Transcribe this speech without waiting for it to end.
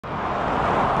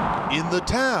In the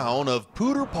town of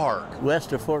Poudre Park,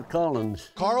 west of Fort Collins.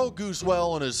 Carl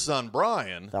Goosewell and his son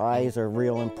Brian, The eyes are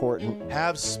real important.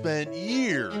 have spent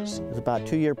years It was about a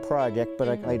 2-year project, but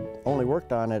I only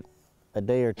worked on it a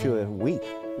day or two a week.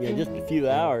 Yeah, just a few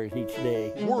hours each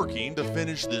day. working to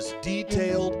finish this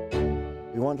detailed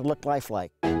We wanted to look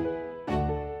lifelike.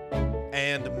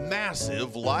 and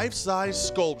massive life-size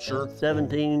sculpture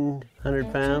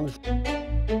 1,700 pounds.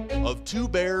 of two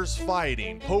bears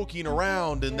fighting, poking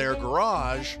around in their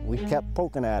garage We kept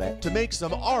poking at it. to make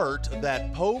some art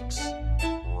that pokes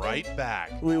right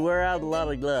back. We wear out a lot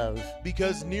of gloves.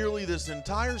 Because nearly this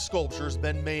entire sculpture's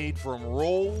been made from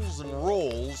rolls and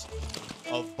rolls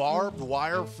of barbed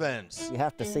wire fence. You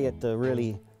have to see it to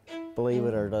really believe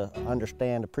it or to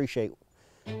understand, appreciate.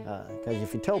 Because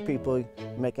if you tell people you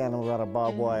make animals out of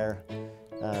barbed wire,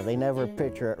 they never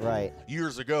picture it right.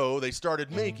 Years ago, they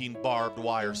started making barbed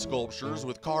wire sculptures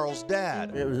with Carl's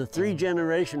dad, It was a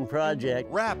 3-generation project.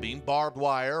 wrapping barbed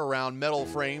wire around metal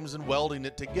frames and welding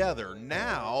it together.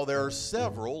 Now there are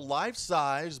several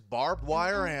life-size barbed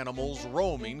wire animals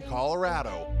roaming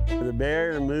Colorado, The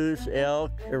bear, a moose,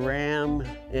 elk, a ram,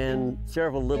 and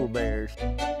several little bears.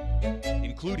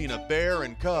 including a bear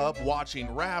and cub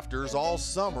watching rafters all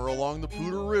summer along the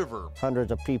Poudre River.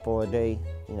 Hundreds of people a day,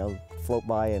 float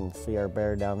by and see our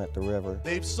bear down at the river.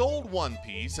 They've sold one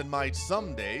piece and might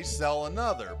someday sell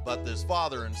another, but this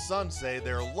father and son say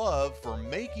their love for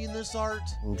making this art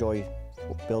Enjoy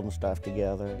building stuff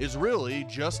together. is really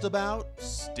just about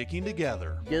sticking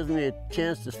together. Gives me a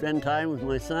chance to spend time with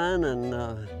my son,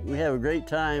 and we have a great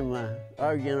time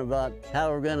arguing about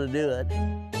how we're going to do it.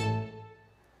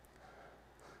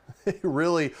 They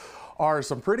really are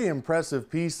some pretty impressive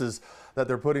pieces that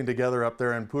they're putting together up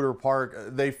there in Poudre Park.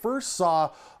 They first saw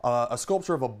a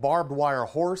sculpture of a barbed wire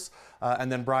horse,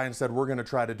 and then Brian said, we're gonna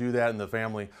try to do that, and the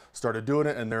family started doing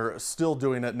it, and they're still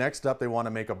doing it. Next up, they wanna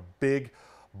make a big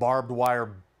barbed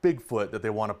wire Bigfoot that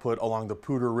they wanna put along the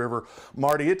Poudre River.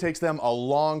 Marty, it takes them a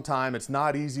long time. It's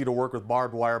not easy to work with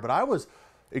barbed wire, but I was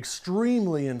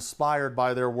extremely inspired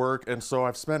by their work, and so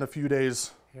I've spent a few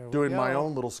days doing my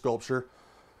own little sculpture.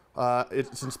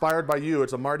 It's inspired by you.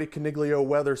 It's a Marty Caniglio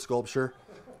weather sculpture.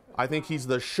 I think he's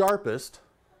the sharpest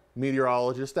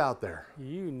meteorologist out there.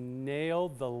 You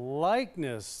nailed the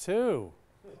likeness, too.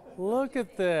 Look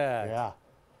at that. Yeah.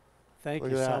 Thank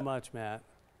Look you at so that. much, Matt.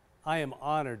 I am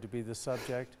honored to be the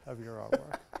subject of your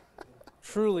artwork.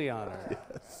 Truly honored.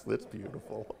 Yes, it's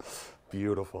beautiful.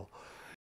 Beautiful.